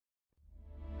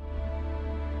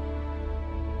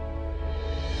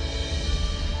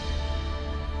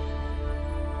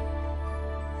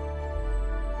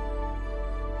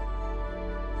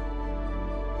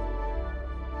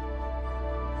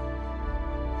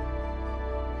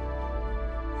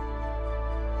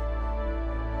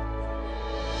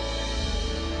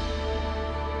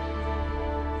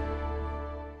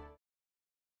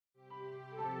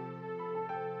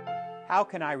How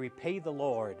can I repay the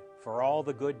Lord for all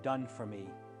the good done for me?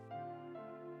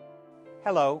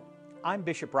 Hello, I'm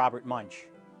Bishop Robert Munch.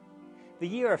 The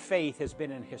Year of Faith has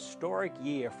been an historic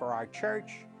year for our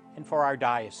church and for our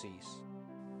diocese.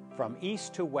 From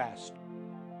east to west,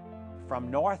 from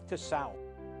north to south,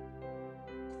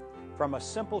 from a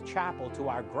simple chapel to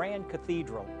our grand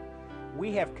cathedral,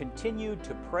 we have continued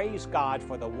to praise God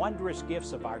for the wondrous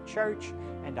gifts of our church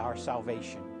and our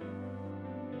salvation.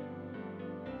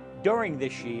 During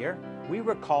this year, we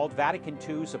recalled Vatican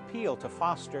II's appeal to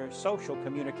foster social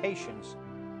communications.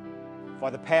 For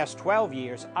the past 12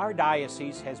 years, our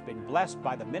diocese has been blessed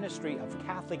by the ministry of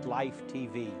Catholic Life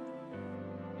TV.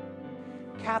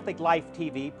 Catholic Life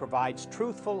TV provides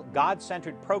truthful,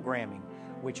 God-centered programming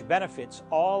which benefits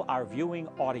all our viewing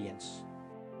audience.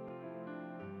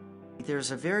 There's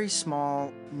a very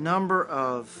small number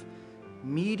of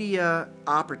media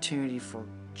opportunity for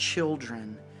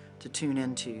children to tune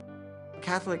into.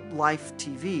 Catholic Life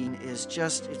TV is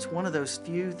it's one of those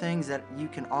few things that you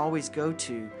can always go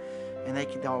to and they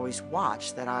can always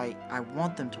watch that I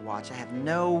want them to watch. I have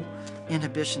no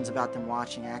inhibitions about them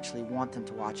watching. I actually want them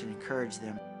to watch and encourage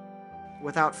them.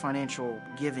 Without financial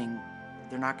giving,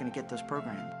 they're not going to get those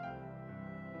programs.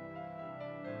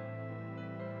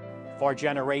 For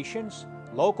generations,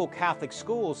 local Catholic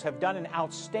schools have done an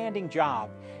outstanding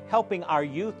job helping our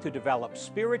youth to develop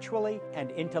spiritually and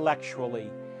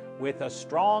intellectually with a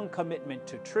strong commitment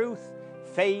to truth,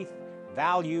 faith,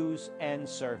 values, and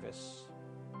service.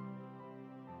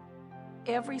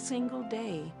 Every single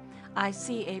day, I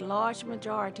see a large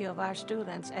majority of our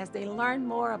students, as they learn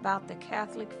more about the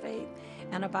Catholic faith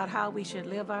and about how we should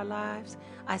live our lives,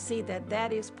 I see that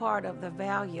that is part of the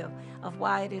value of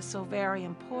why it is so very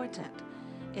important.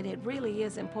 And it really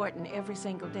is important every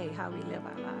single day how we live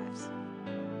our lives.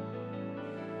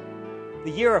 The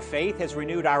Year of Faith has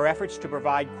renewed our efforts to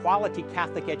provide quality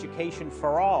Catholic education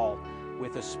for all,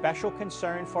 with a special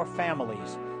concern for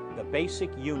families, the basic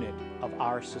unit of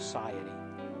our society.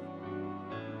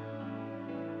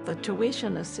 The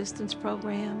Tuition Assistance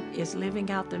Program is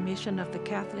living out the mission of the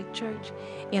Catholic Church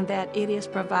in that it is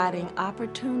providing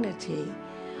opportunity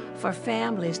for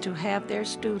families to have their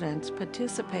students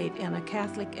participate in a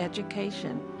Catholic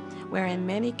education, where in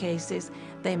many cases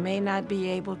they may not be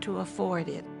able to afford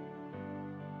it.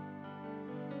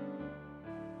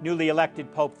 Newly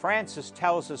elected Pope Francis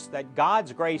tells us that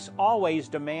God's grace always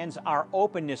demands our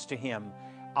openness to Him,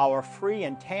 our free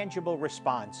and tangible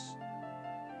response.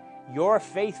 Your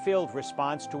faith-filled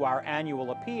response to our annual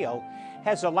appeal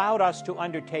has allowed us to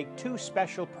undertake two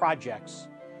special projects: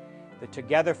 the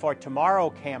Together for Tomorrow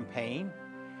campaign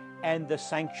and the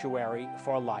Sanctuary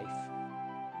for Life.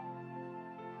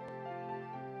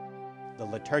 The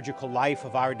liturgical life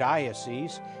of our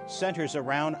diocese centers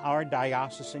around our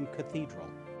diocesan cathedral.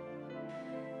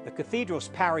 The cathedral's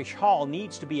parish hall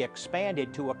needs to be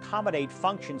expanded to accommodate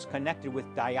functions connected with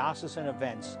diocesan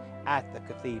events at the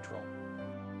cathedral.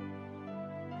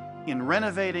 In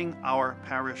renovating our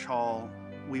parish hall,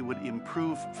 we would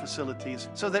improve facilities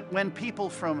so that when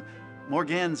people from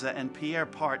Morganza and Pierre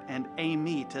Part and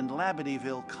Amite and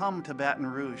Labadeville come to Baton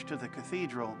Rouge, to the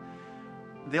cathedral,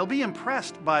 they'll be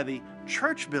impressed by the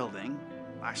church building,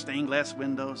 our stained glass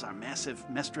windows, our massive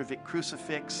Mestrovic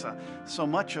crucifix. So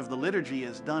much of the liturgy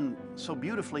is done so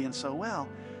beautifully and so well,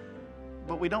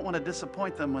 but we don't want to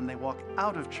disappoint them when they walk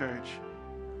out of church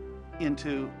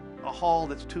into a hall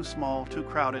that's too small, too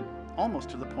crowded, almost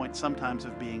to the point sometimes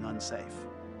of being unsafe.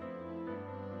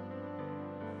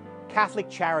 Catholic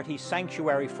Charity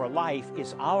Sanctuary for Life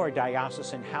is our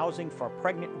diocesan housing for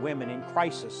pregnant women in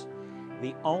crisis,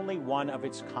 the only one of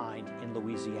its kind in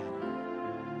Louisiana.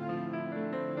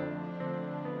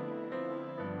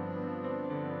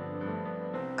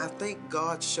 I think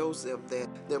God shows them that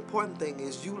the important thing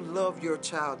is you love your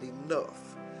child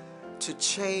enough to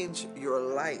change your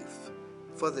life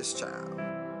for this child.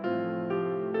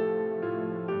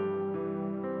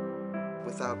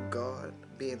 Without God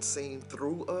being seen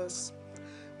through us,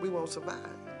 we won't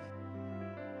survive.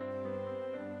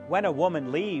 When a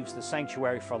woman leaves the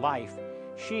Sanctuary for Life,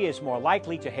 she is more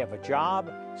likely to have a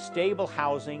job, stable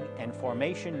housing, and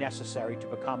formation necessary to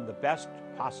become the best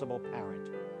possible parent.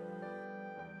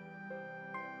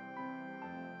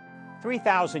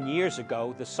 3,000 years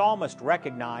ago, the psalmist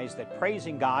recognized that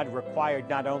praising God required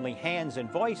not only hands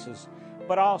and voices,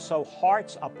 but also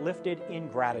hearts uplifted in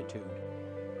gratitude.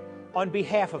 On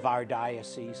behalf of our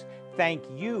diocese, thank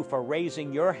you for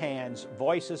raising your hands,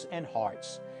 voices, and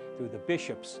hearts through the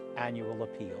Bishop's annual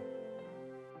appeal.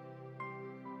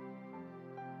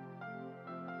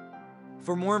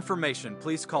 For more information,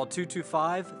 please call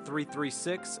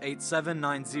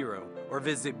 225-336-8790 or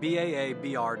visit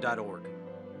baabr.org.